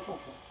ara máa ń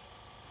fùfù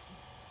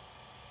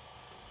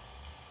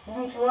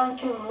ibi tí wọ́n ń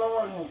kírun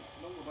lọ́wọ́ nù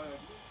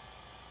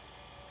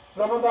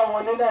lọ́mọ bá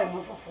wọlé láì mú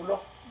fùfù lọ.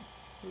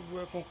 gbogbo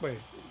ẹkún pẹ̀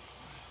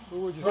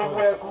owó ti gbogbo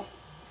sọ̀rọ̀. ẹkún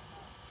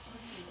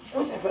ó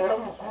sì fẹ́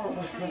mú kúrò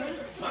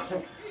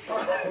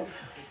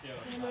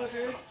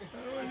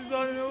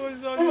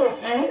ní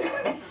òsì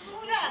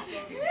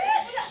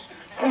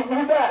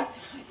kùkúdà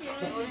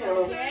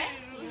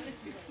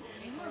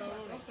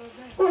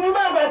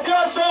kùkúdà bàtí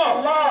ó sọ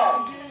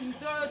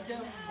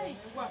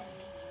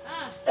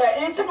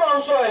èyí tí mo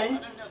ń sọ yìí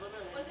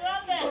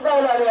ó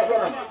sáwọn àdé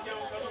ọ̀sán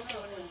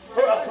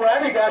náà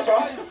Kùránì ga sọ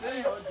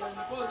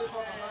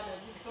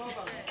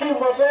kí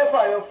mo fẹ́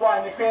fàyọ fún wa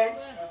ni pé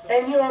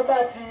ẹni ọba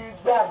ti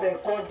gbàbẹ̀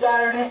kọjá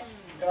rí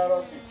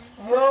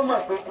ni ó mọ̀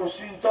pé kò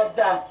sí tó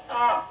dáa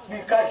bí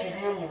ká sì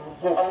rí èyí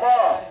gbọ́.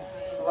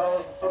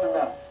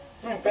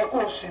 ìfẹ́ kò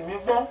sì mí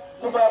gbọ́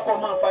tó bá kọ́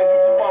máa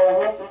fagídí wá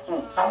owó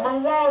àmọ́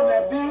wá ọ̀nà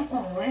bí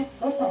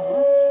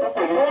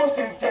kùlú wọ́n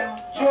sì jẹun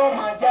tí ó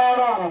máa já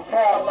rọrùn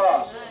fún ọ.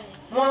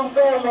 wọ́n ń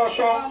fẹ́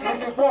lọ́ṣọ kì í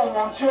sì pọ̀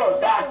wọn tí ò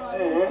dáa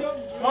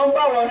wọ́n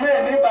bá wọn náà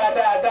níbà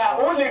dáadáa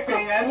ó lè pè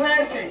yẹn ní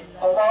ẹ̀sìn.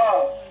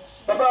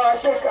 bàbá wa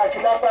ṣe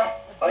kàkílápá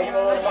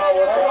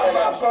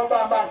ọba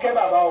bá ń kẹ́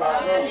bàbá wa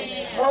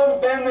wọ́n ń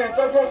bẹ́nu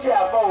ìtọ́jú sí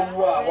àfọ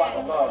òwú àwa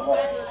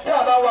tí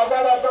àbá wa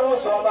gbára tó ń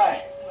sọ báyìí.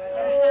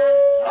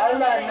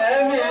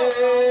 alànàmí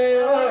òní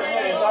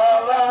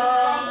lọ́wọ́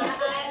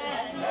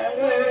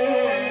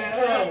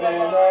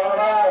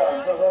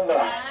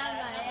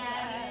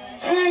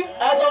tí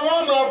aṣọ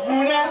wọn máa bu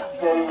náà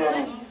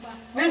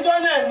níjọ́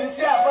náà ní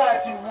sí àbá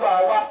àti ìwú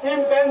àwa ń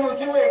bẹ́nu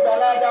tí wọ́n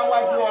ìgbàládá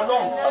wájú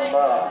ọlọ́run.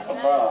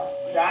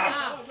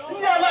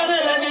 Ní àbá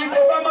náà lẹ́ni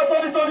iṣẹ́ tó mọ́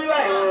tónítóní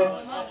báyìí.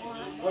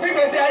 Tí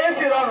gbèsè ayé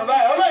sì rọrùn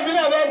báyìí, ọlọ́run mi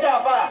náà bẹ́ẹ̀ jà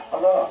fà.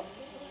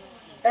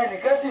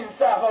 Ẹnìkan sì ń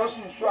sáfà ó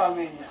sì ń sọ àwọn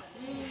èèyàn.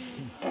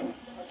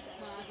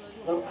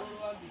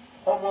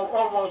 Ọmọ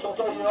ọ̀sọ̀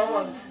tó yẹ ọmọ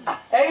ni.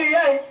 Ẹ̀yin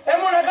ìyá yìí, ẹ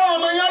múra káwọn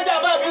ọmọ yẹn ọjà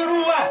bá bí rú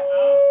wà.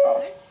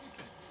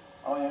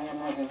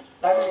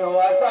 Láti yàn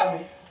wá sàmì.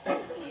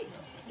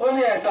 Ó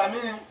ní ẹ̀sà mi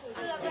ni.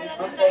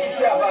 Ẹ̀kí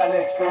sí àbá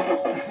alẹ̀.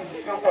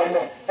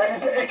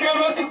 Èké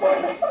ló sì pọ̀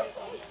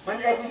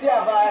ní. Ẹ̀kí sí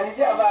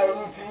àbá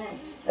irú ti yìí.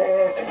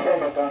 ẹ̀fí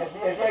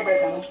ẹgbẹ́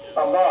kan ní.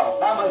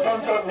 àmọ̀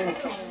sọ́jọ́ mi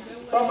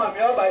tọ́mọ mi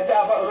ọba jẹ́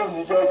afárò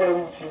níjọ́ ọjọ́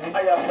ìrù tì mí.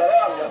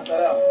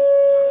 Ayasalam.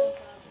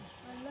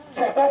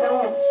 ṣe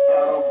ìbádẹ́wò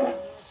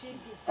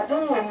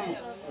àdéhùn ni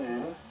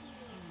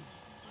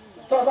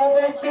tó o bá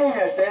fẹ́ gbé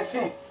ìyẹ̀sẹ̀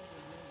sí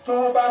tó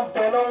o bá ń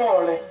bẹ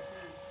lọ́wọ́ rẹ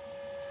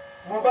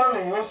mo bá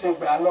rìn yóò ṣe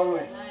gbà á lọ́wọ́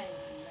ẹ̀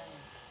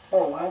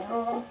ọ̀ wá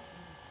lówó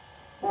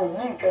ò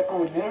ní nǹkan kan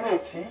ò ní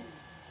retí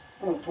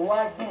ò tún wá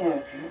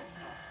gbìyànjú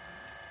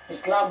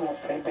Islam ò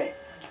fẹ́ bẹ́ẹ̀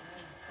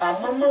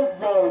àmọ́ má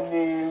gba ọ̀nà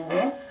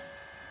èrú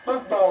má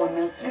gba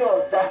ọ̀nà tí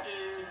ọ̀dà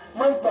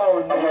má gba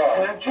ọ̀nà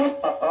ìkánjú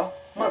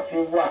má fi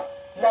wà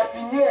la fi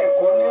ní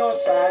ẹ̀kọ́ ní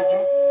ọ̀ṣáájú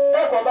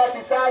ẹ̀kọ́ bá ti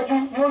ṣáájú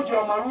yóò jẹ́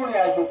ọmọ rúrin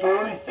àjò tó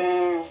rìn.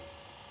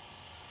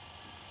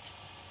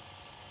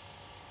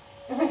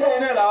 ibiṣẹ́ yìí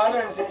náà làwa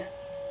náà ń ṣe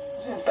ó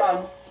sì ń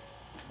sànú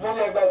lórí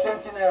ẹgbẹ́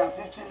 20 naira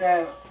 50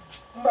 naira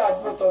nígbà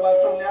àdúgbò tọba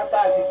tó ní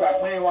átàsí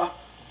gbàgbọ́n wa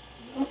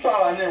ń tún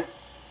àwa náà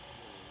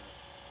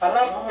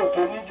alábùúrò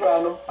tó níjọ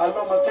àlọ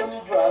alọmọ tó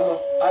níjọ àlọ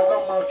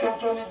alọmọ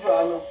tó níjọ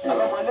àlọ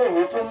alọmọ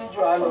iléèwé tó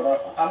níjọ àlọ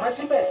àmọ́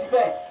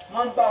síbẹ̀síbẹ̀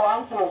wọ́n ń bá wa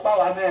ń pò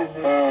páwa náà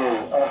ní.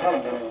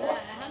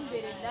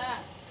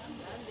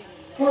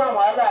 kí wọ́n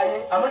àwọn aláàyè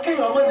àmọ́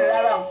kéèyàn ọmọ ní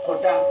rárá ń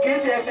kọ̀dá kí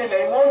tí ẹ ṣe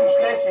lẹ́yìn wọ́n lù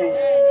sílẹ̀ṣì èyí.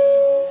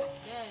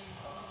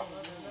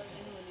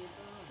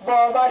 bọ́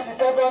ọ bá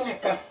ṣiṣẹ́ bẹ́ẹ̀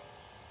nìkan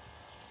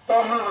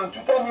tọ́mọ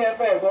tútọ́ ní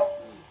ẹgbẹ́ ẹ̀ gbọ́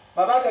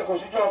bàbá kẹ́kọ̀ọ́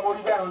síjọ́ ọmọ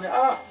orí bẹ́ẹ̀ ni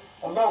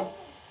ọlọ́run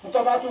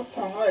nítorí bá tún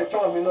kùnú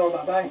ẹ̀tọ́ mi lọ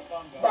bàbá yìí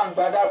bá ń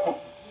gbadá kan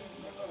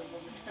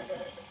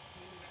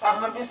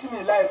ahọ́n bísímì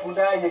láì fún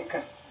dáàyè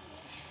kan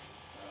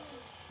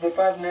ní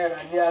 5 naira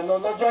ní àná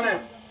lọ́jọ́ náà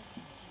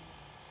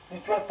ní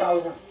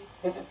 12,000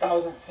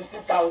 80,000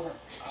 60,000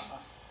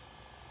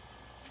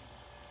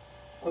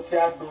 kò tí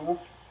a gbowó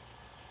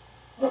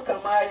lókàn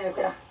máa yẹ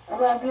pé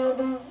àwọn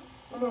abíọ́dún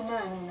olóò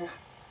náà ní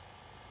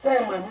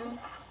sẹ́yìn mọ̀ ní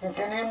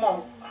ìtì ní mọ̀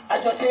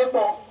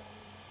àjọṣepọ̀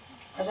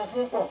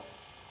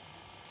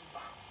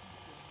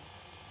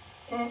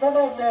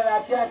ìfẹ́lẹ́ náírà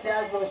tí a ti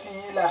ayọ̀ sí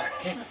yìí là.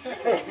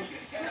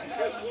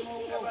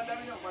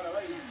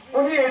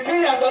 ó ní ètí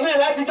ìyàtọ̀ náà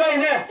láti dọ́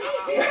iná.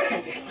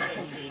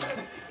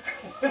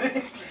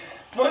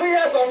 mo ní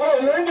yàtọ̀ fún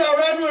òun lóúnjẹ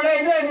ọ̀rọ̀ ẹnu rẹ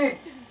iná ni.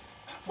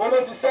 mo ló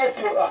ti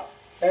sẹ́ẹ̀tì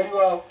ẹ̀rí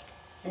wa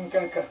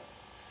nǹkan kan.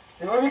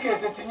 ìwọ ní kìí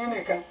ṣe ti yín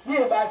nìkan ní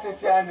ìbá ṣe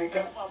ti a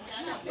nìkan.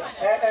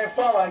 ẹ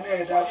fún àwa ní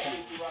ẹ̀dá kan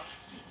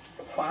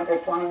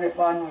ẹ̀fọn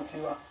àánú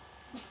tiwa.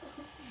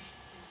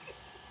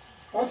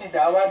 wọ́n sì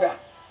dá wádà.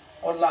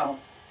 Ọlọ́run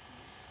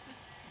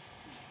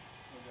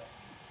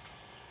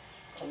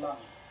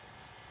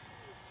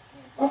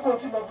kókó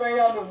tí mo fẹ́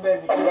yá ló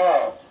bẹ́ẹ̀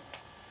nìkan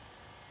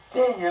tí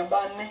èèyàn bá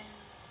ní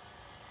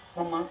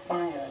wọ́n máa ń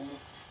pààyàn lé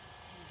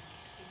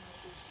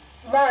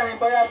láàrin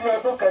bóyá bí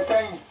ọdún kan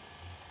sẹ́yìn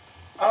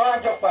àwọn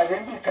àjọ pàdé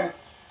níbì kan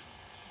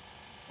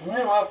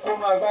ìyẹn wọn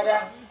kónú agbádá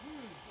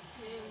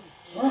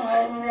wọn wá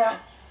ẹni ní a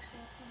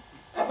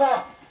àbá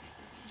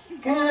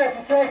kí ni ẹ ti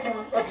sẹ́ẹ̀tì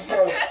ó ti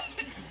sẹ́ẹ̀rẹ̀.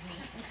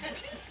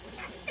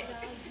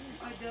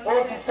 ó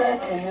ti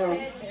sẹ́ẹ̀tì ni o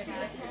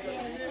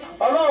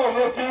ọlọ́run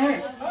ló ti yí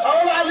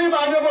àwọn láàrin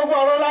máa ní gbogbo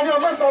ọ̀rọ̀ la ní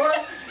ọmọ sọ̀rọ̀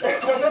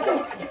kò sí tó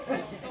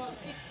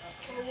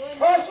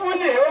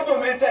fọ́sùnì ó bò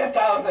mí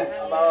 10,000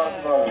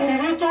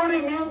 ìrí tó rí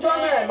mi ń jọ́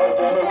náà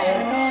lọ́jọ́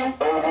ní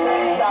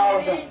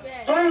 10,000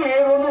 tó ń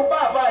rìn ronú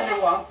pàápàá ni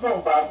wà ń pò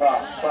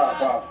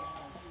pàápàá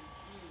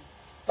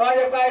tó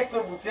ayé bá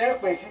ìtòbù tí ẹ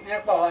pè sí ní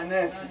ẹ̀pà wa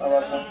náà sí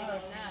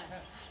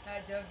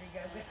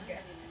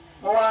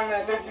mo wá ń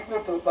rán létí pé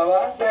tó bàbá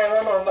ṣe ẹ̀rọ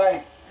náà báyìí.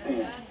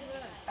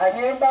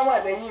 Àní bá wà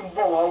lẹ́yìn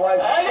bọ̀ wá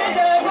wájú.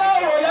 Àlìjà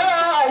sáwò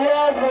láàyè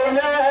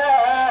fúnà.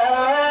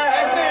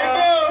 Ẹsẹ̀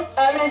igbó.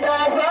 Àlìjà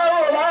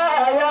sáwò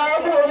láàyè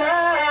fúnà.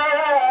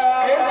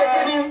 Ẹsẹ̀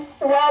kìíní.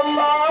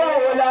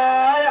 Wallahu la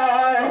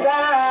yansa.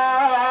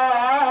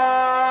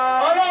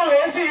 Ọlọ́run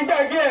èsì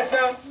gbàgbé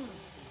ẹ̀san.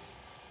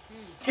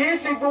 Kì í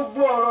sí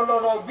gbogbo ọ̀rọ̀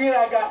lọ́rọ̀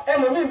gbéraga.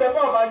 Ẹlòmíì bẹ́ẹ̀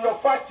bá ọba yọ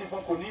fáàtì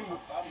fún kò ní mọ̀.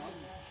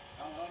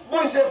 Bó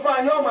ṣe fún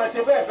ayé ọmọ ṣe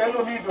bẹ́ẹ̀ fẹ́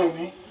lómi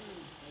ìdòmí.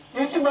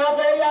 Ìtí máa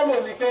fẹ́ yálò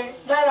ní pé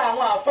lára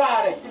àwọn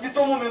àfáà rẹ̀ ibi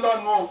tó mú mi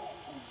lọ́nu o.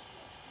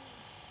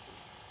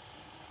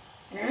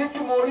 Ìrí tí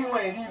mo rí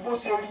wọn ìrí bó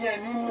ṣe rí ẹ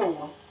nílò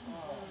wọn.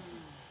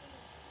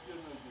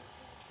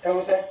 Ẹ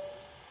wo sẹ́,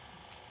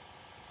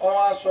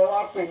 ọwọ́ aṣọ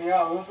wa pè ní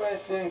àwọn fẹ́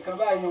ṣe nǹkan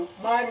báyìí o.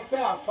 Máa rí pé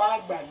àfáà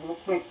àgbà ló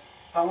pè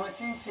àwọn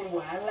tí ń ṣe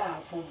wàhálà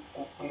fún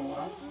kò pè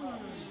wọ́n.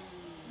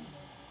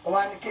 Wọ́n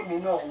wá ní kémi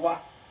náà wá.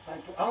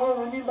 Àwọn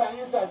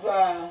oníbàáyín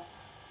ṣàdúrà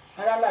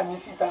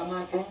alálàmísì tá a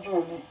máa ṣe ń jò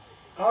ní.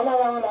 Àwọn lára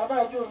wọn làbá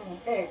àjò ní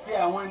pé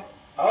àwọn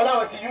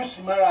láwọn ti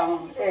yúùsì mọ́ra àwọn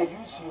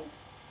yúùsì o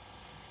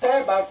tẹ́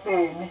ẹ bá pè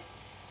é ní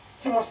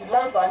tí mo sì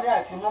láǹfààní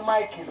àti mú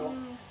máìkì lọ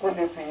ó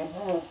lè fè é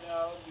bú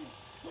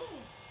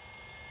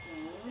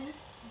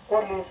o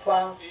lè fa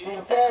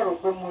ìtẹ́ ẹ̀rọ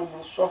pé mo lè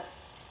sọ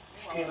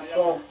kì í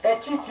sọ ẹ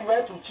chíìtì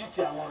mẹ́tò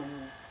chíìtì àwọn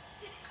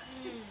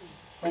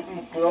ènìyàn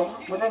ìpè ọmọ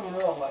mo lé mi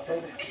náà wà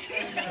tẹ́lẹ̀.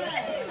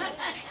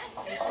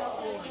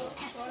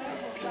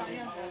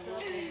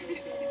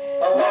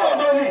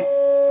 Ọ̀dọ́ni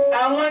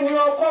àwọn ni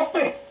ọkọ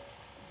pè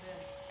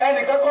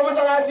ẹnìkan kọ́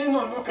mọ́sálásí nínú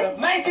ìlú kan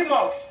 90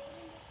 mosques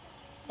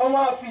wọ́n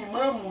wá fi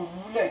ìmáàmù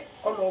lulẹ̀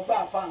ọlọ́ọ̀bá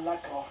àfa ńlá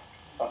kan wá.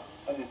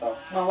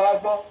 màá wá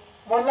gbọ́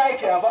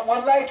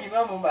wọ́n láìkì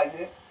ìmáàmù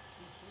bàjẹ́.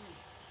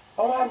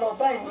 wọ́n wá lọ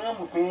bá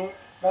ìmáàmù pé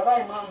bàbá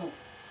ìmáàmù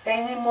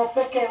ẹ̀yin mo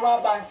fẹ́ kẹ́ ẹ wá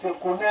bá ń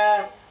ṣèkó náà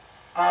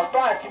àfa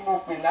àti mo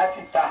pè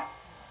láti ta.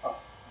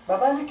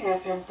 bàbá ní kì í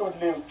ṣe ń tó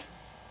léwu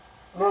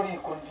lórí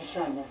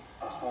kọ̀ǹdíṣàn náà.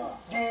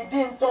 dídí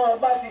ń tọ́ ọ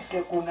bá fi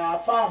ṣèkó náà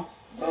fáwọn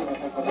lè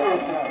ṣèkó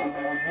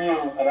náà ní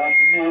o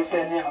ní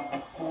iṣẹ́ ní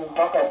àbùkù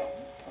wákàtí.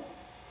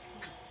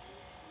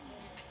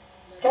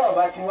 tọ́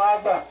ọba tí wàá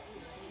gbà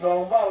lọ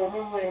wá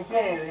olówó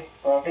ẹgbẹ́ rẹ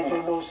ẹjọ́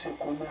lọ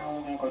ṣèkó náà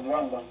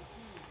wọn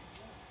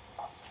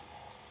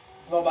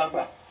lọ́ba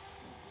gbà.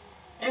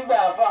 nígbà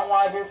àfa àwọn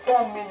adé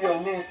 4 million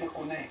lè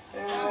ṣèkó náà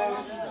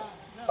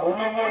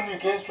olówó ni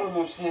kì í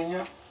sọ̀rọ̀ sí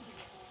ẹ̀yán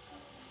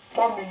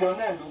 4 million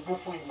náà ló gbé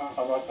fún ìmọ̀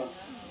àbátan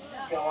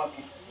kí wọ́n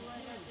kí.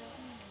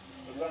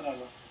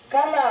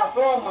 kálá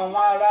fọ́ọ̀mù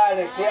àwọn ará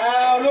rẹ̀ pé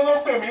olówó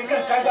pè mí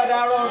kankan gbádá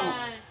rọrùn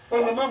ó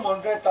lè má mọ̀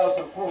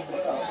 100,000 kúrò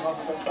mẹ́ta.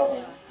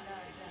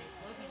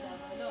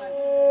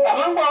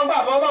 àmọ́ ń gbọ́ ọgbà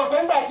fọ́lọ́ pé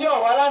ńgbà tí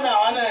ọ̀wá lánàá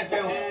àwa náà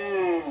jẹun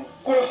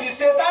kò sì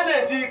ṣe tánà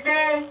di pé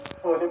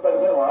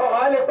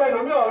ọ̀wá lè pẹ̀lú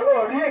mi ò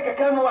rí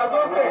kẹ̀kẹ́ nu wa tó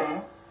pè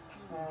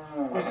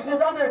kò sì ṣe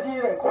tánà di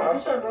rẹ̀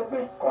kọ̀ǹdíṣàn ló gbé.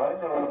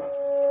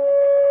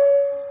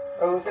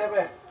 ẹ̀rù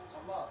sẹ́bẹ̀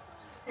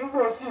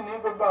nígbò sì ní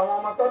gbogbo àwọn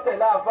ọmọ tó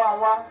tẹ̀lé àáfàá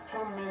wá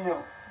 2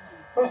 million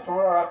ó sì tún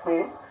rọra pé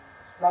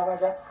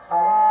lágbájá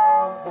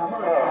àwọn jàmọ́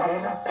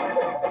rẹ̀ náà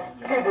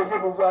kéde pé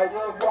gbogbo ayé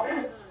gbọ́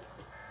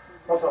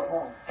wọ́n sọ fún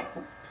wọn.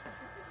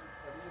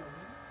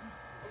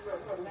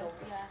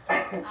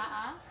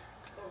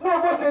 ní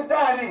bó ṣe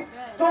dáa ni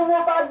tó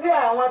wọ́n bá dé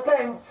àwọn tẹ́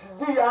ń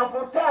jìyà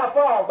fún tẹ́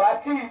àfọ ọ̀bá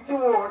tí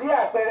wọn ò rí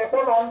àpẹẹrẹ pé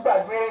wọ́n ń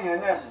gbàgbé èèyàn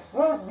náà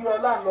wọ́n gbé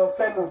ọlá lọ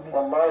fẹ́ lòmí.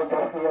 ọ̀gbà ìjọ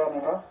kí ọ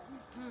nìyẹn.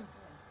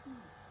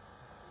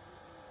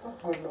 ó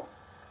pè lọ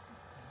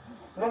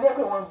lọ́jọ́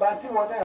pé wọ́n bá tí wọ́n náà.